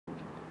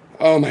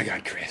Oh my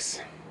God, Chris.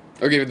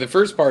 Okay, the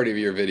first part of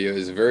your video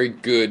is a very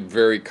good,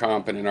 very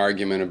competent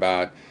argument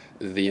about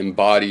the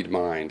embodied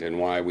mind and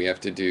why we have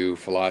to do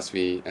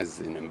philosophy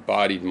as an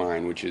embodied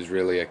mind, which is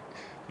really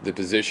the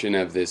position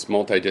of this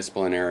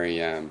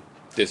multidisciplinary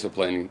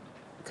discipline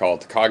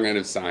called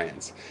cognitive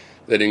science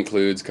that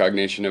includes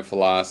cognition of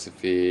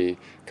philosophy,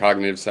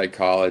 cognitive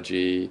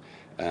psychology,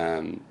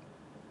 um,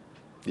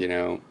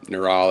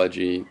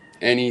 neurology,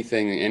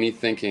 anything, any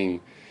thinking,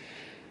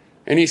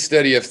 any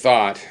study of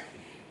thought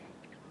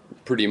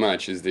pretty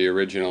much is the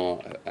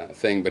original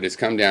thing, but it's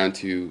come down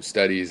to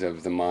studies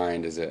of the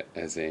mind as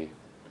a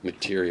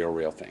material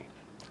real thing.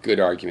 Good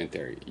argument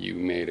there. You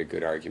made a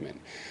good argument.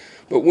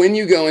 But when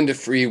you go into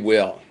free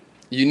will,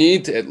 you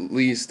need to at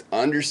least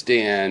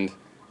understand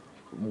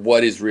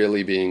what is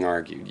really being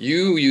argued.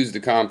 You use the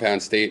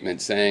compound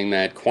statement saying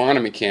that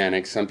quantum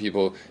mechanics, some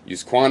people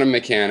use quantum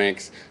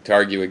mechanics to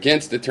argue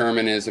against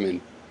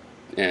determinism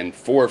and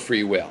for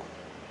free will.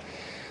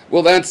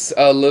 Well, that's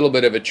a little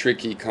bit of a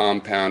tricky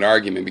compound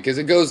argument because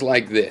it goes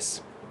like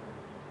this.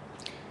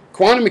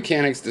 Quantum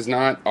mechanics does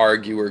not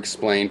argue or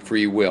explain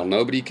free will.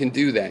 Nobody can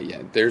do that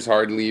yet. There's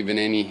hardly even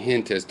any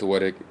hint as to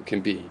what it can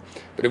be.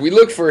 But if we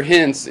look for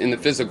hints in the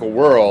physical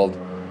world,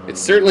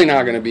 it's certainly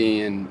not going to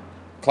be in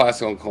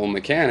classical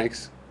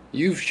mechanics.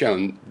 You've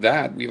shown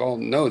that. We all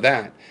know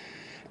that.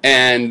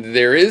 And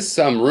there is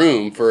some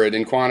room for it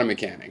in quantum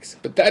mechanics.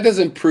 But that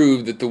doesn't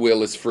prove that the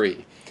will is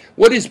free.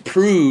 What is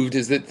proved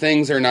is that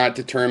things are not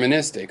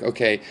deterministic.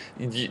 Okay,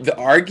 the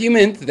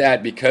argument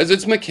that because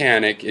it's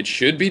mechanic, it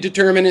should be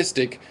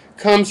deterministic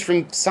comes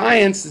from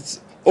science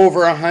that's over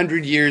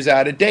 100 years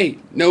out of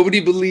date. Nobody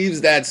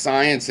believes that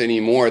science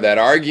anymore. That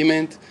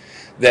argument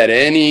that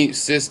any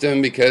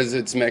system, because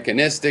it's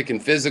mechanistic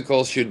and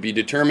physical, should be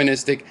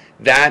deterministic,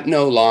 that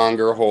no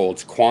longer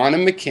holds.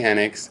 Quantum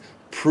mechanics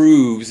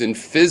proves in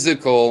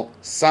physical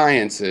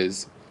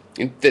sciences,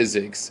 in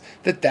physics,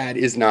 that that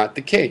is not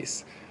the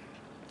case.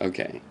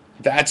 Okay,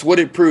 that's what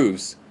it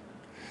proves.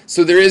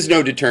 So there is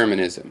no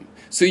determinism.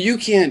 So you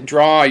can't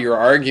draw your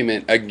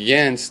argument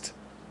against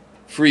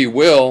free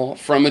will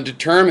from a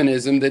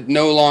determinism that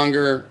no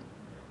longer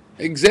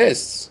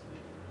exists.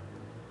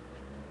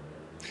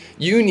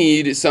 You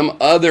need some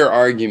other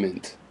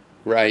argument,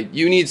 right?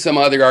 You need some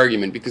other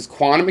argument because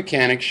quantum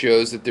mechanics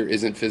shows that there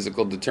isn't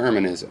physical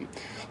determinism.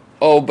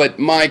 Oh, but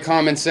my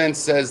common sense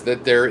says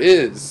that there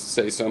is,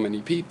 say so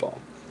many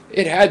people.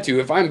 It had to.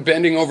 If I'm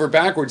bending over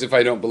backwards if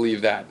I don't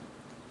believe that.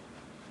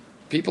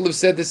 People have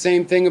said the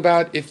same thing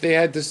about if they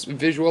had to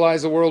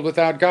visualize a world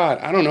without God.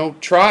 I don't know.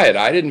 Try it.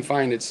 I didn't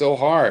find it so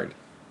hard.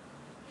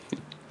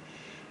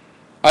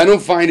 I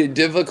don't find it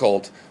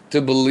difficult to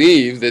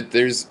believe that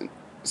there's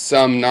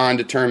some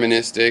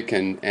non-deterministic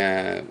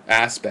and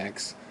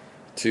aspects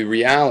to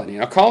reality.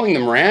 Now, calling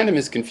them random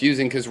is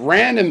confusing because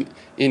random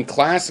in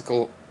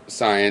classical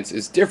science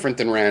is different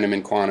than random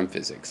in quantum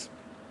physics.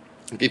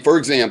 Okay, for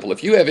example,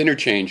 if you have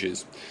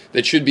interchanges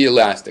that should be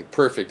elastic,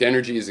 perfect,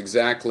 energy is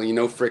exactly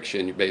no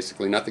friction,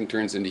 basically nothing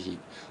turns into heat,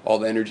 all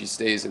the energy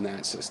stays in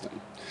that system.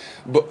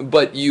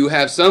 But you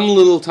have some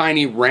little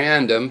tiny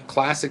random,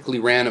 classically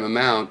random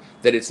amount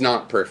that it's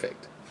not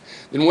perfect.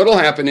 Then what will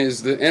happen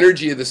is the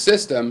energy of the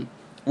system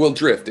will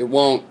drift, it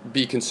won't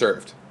be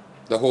conserved.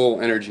 The whole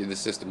energy of the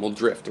system will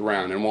drift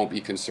around and won't be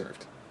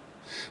conserved.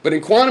 But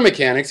in quantum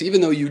mechanics,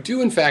 even though you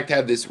do in fact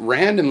have this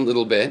random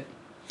little bit,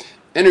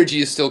 energy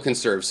is still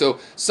conserved. So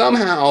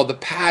somehow the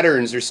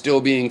patterns are still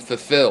being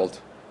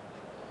fulfilled.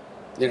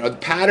 You know, the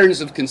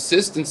patterns of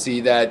consistency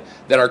that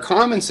our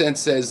common sense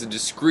says the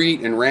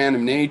discrete and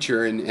random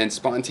nature and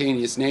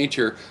spontaneous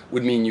nature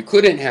would mean you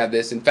couldn't have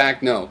this. In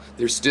fact, no,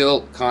 there's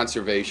still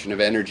conservation of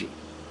energy.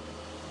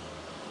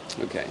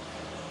 Okay.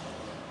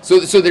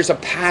 So there's a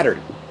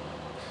pattern.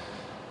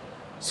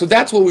 So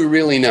that's what we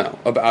really know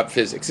about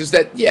physics, is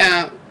that,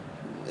 yeah,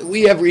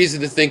 we have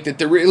reason to think that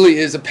there really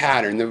is a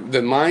pattern.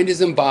 The mind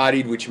is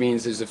embodied, which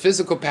means there's a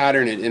physical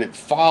pattern and it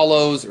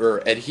follows or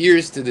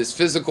adheres to this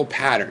physical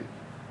pattern.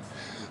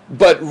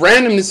 But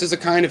randomness is a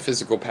kind of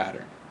physical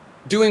pattern.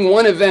 Doing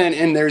one event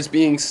and there's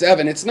being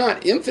seven, it's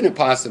not infinite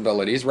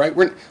possibilities, right?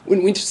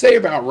 When we say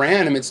about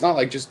random, it's not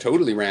like just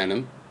totally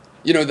random.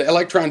 You know, the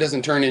electron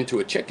doesn't turn into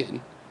a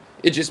chicken.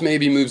 It just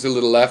maybe moves a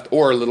little left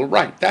or a little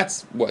right.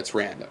 That's what's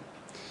random.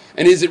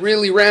 And is it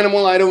really random?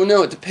 Well, I don't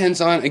know. It depends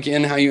on,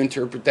 again, how you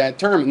interpret that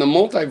term. In the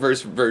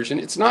multiverse version,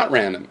 it's not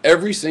random.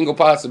 Every single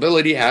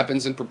possibility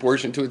happens in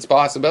proportion to its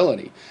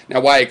possibility.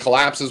 Now, why it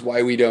collapses,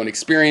 why we don't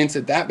experience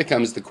it, that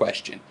becomes the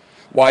question.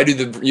 Why do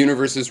the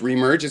universes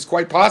remerge? It's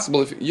quite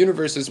possible if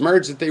universes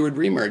merge that they would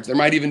remerge. There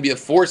might even be a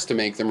force to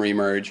make them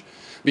remerge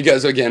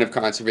because, again, of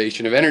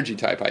conservation of energy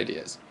type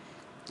ideas.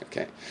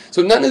 Okay.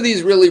 So none of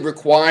these really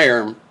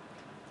require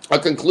a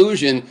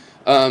conclusion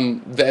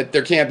that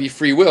there can't be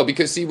free will,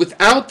 because see,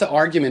 without the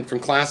argument from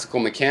classical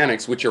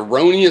mechanics, which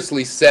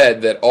erroneously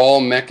said that all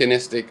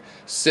mechanistic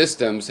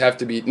systems have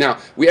to be, now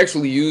we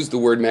actually use the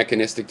word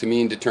mechanistic to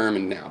mean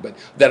determined now, but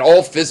that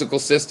all physical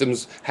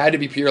systems had to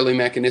be purely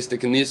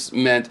mechanistic, and this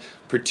meant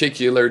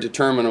particular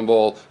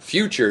determinable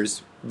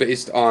futures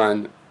based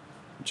on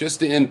just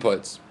the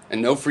inputs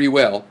and no free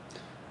will,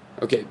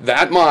 okay,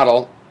 that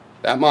model,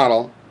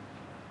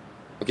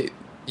 okay,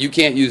 you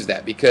can't use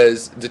that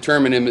because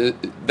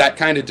that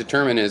kind of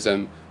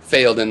determinism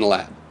failed in the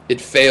lab. It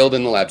failed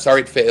in the lab.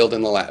 Sorry, it failed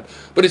in the lab.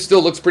 But it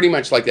still looks pretty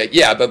much like that.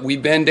 Yeah, but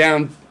we've been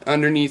down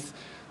underneath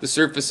the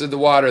surface of the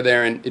water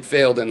there, and it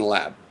failed in the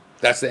lab.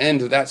 That's the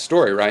end of that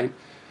story, right?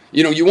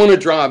 You know, you want to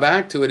draw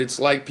back to it. It's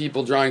like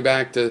people drawing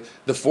back to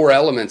the 4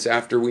 elements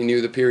after we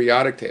knew the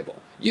periodic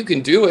table. You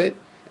can do it,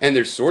 and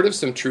there's sort of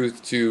some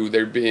truth to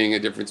there being a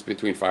difference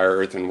between fire,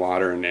 earth, and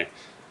water, and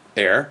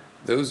air.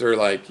 Those are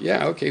like,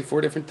 yeah, okay, 4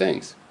 different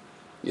things.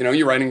 You know,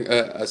 you're writing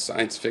a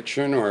science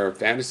fiction or a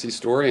fantasy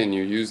story and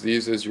you use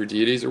these as your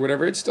deities or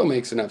whatever, it still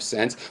makes enough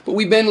sense. But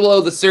we've been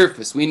below the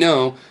surface. We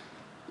know,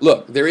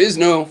 look, there is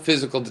no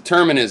physical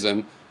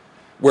determinism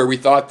where we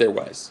thought there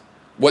was.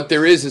 What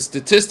there is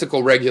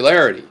statistical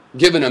regularity.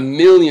 Given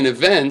 1,000,000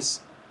 events,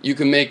 you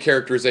can make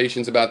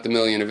characterizations about the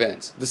 1,000,000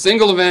 events. The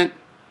single event,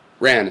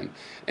 random.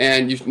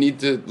 And you need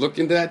to look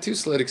into that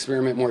two-slit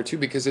experiment more too,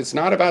 because it's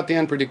not about the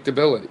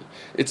unpredictability.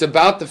 It's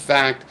about the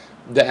fact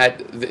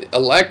that the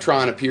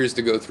electron appears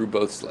to go through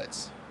both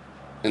slits,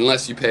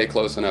 unless you pay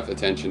close enough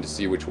attention to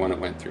see which one it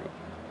went through.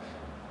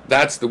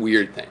 That's the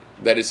weird thing,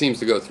 that it seems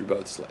to go through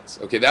both slits.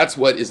 Okay, that's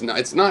what is not,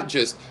 it's not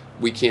just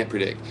we can't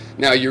predict.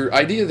 Now, your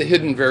idea of the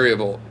hidden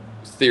variable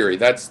theory,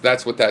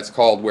 that's what that's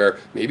called, where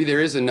maybe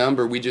there is a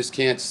number we just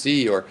can't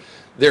see, or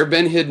there have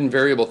been hidden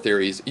variable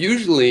theories.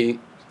 Usually,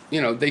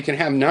 you know, they can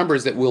have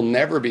numbers that we'll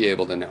never be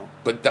able to know,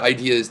 but the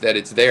idea is that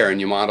it's there and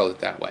you model it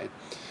that way.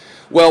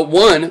 Well,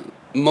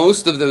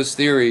 most of those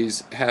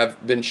theories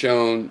have been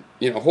shown,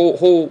 you know,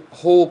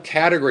 whole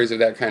categories of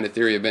that kind of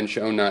theory have been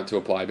shown not to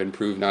apply, been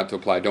proved not to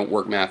apply, don't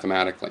work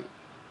mathematically.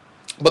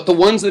 But the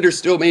ones that are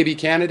still maybe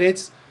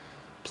candidates,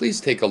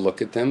 please take a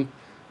look at them.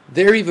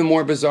 They're even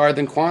more bizarre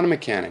than quantum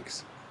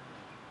mechanics.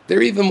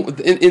 They're even,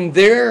 in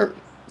their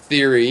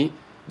theory,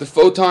 the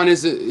photon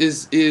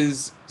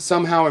is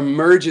somehow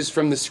emerges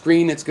from the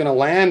screen it's going to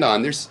land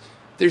on.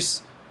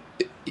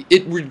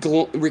 It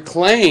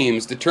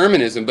reclaims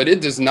determinism, but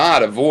it does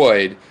not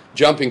avoid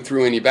jumping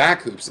through any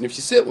back hoops. And if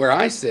you sit where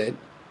I sit,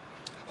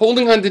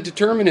 holding on to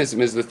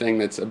determinism is the thing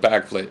that's a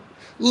backflip.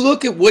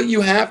 Look at what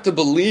you have to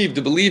believe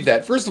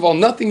that. First of all,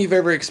 nothing you've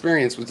ever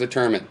experienced was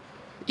determined.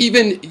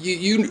 Even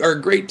you are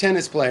a great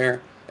tennis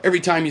player.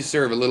 Every time you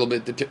serve, a little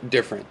bit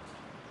different.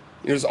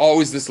 There's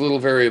always this little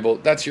variable.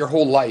 That's your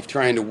whole life,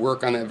 trying to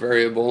work on that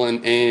variable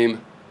and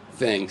aim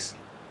things.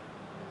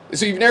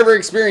 So you've never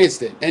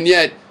experienced it, and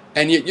yet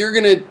you're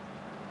going to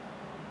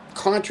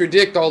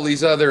contradict all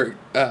these other,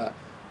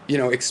 you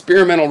know,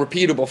 experimental,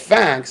 repeatable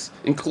facts,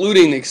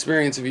 including the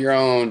experience of your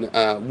own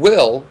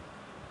will.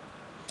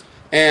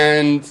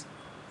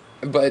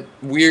 But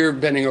we're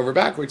bending over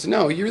backwards.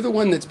 No, you're the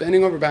one that's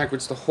bending over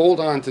backwards to hold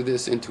on to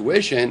this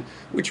intuition,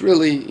 which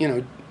really, you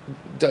know,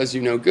 does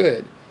you no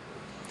good.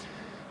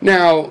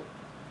 Now,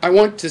 I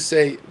want to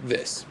say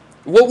this.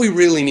 What we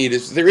really need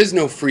is, there is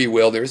no free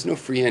will, there is no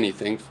free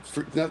anything.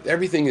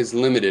 Everything is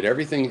limited,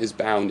 everything is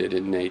bounded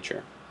in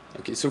nature.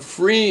 Okay, so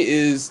free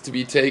is to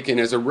be taken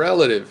as a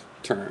relative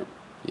term,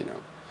 you know.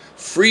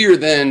 Freer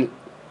than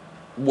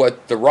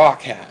what the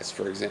rock has,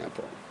 for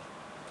example.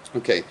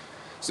 Okay,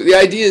 so the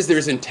idea is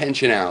there's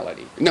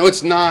intentionality. No,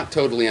 it's not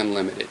totally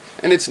unlimited,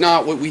 and it's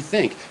not what we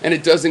think, and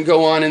it doesn't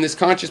go on in this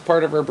conscious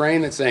part of our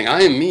brain that's saying,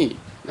 I am me.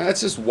 Now,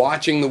 that's just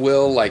watching the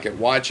will, like it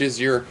watches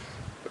your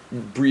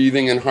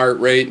breathing and heart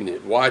rate, and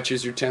it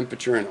watches your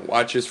temperature, and it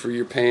watches for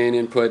your pain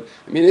input.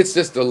 I mean, it's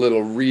just a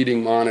little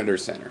reading monitor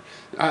center.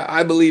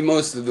 I believe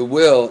most of the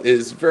will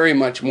is very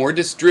much more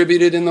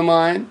distributed in the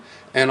mind,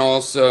 and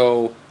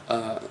also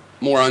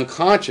more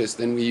unconscious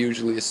than we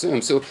usually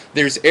assume. So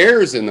there's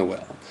errors in the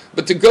will.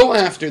 But to go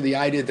after the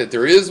idea that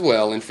there is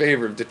will in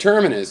favor of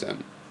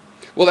determinism,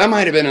 well, that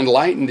might have been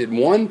enlightened at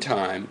one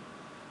time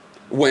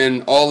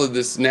when all of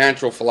this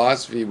natural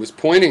philosophy was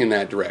pointing in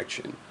that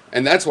direction.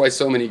 And that's why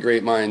so many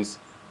great minds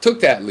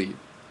took that lead.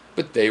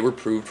 But they were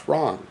proved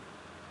wrong.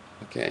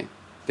 Okay?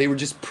 They were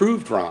just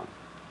proved wrong.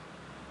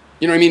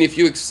 You know what I mean? If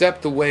you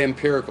accept the way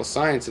empirical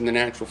science and the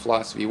natural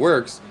philosophy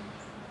works,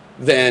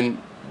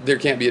 then there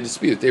can't be a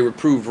dispute. They were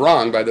proved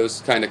wrong by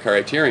those kind of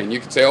criterion. You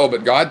could say, oh,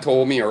 but God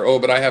told me, or oh,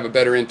 but I have a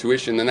better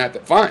intuition than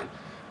that. Fine.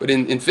 But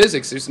in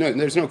physics, there's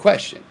no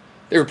question.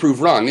 They were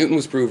proved wrong. Newton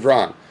was proved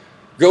wrong.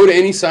 Go to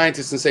any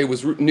scientist and say,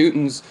 was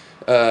Newton's,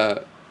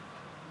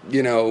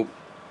 you know,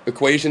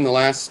 equation the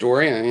last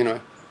story, you know,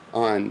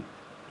 on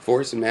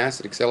force and mass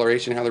and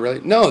acceleration, how they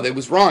relate? No, that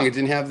was wrong. It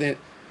didn't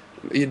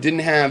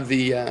have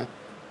the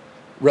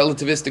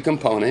relativistic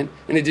component,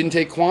 and it didn't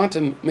take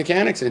quantum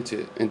mechanics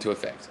into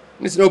effect.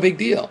 And it's no big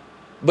deal,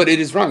 but it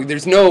is wrong.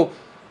 There's no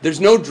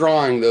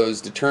drawing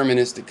those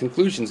deterministic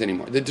conclusions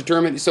anymore.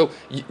 So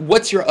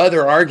what's your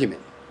other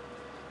argument?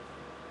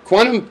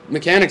 Quantum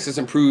mechanics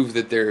doesn't prove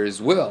that there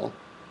is will,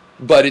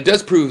 but it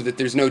does prove that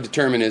there's no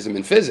determinism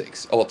in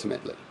physics,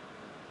 ultimately.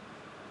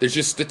 There's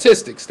just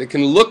statistics that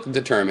can look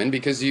determined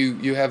because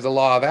you have the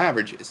law of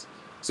averages.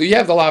 So you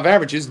have the law of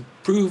averages,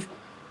 prove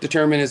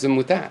determinism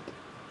with that.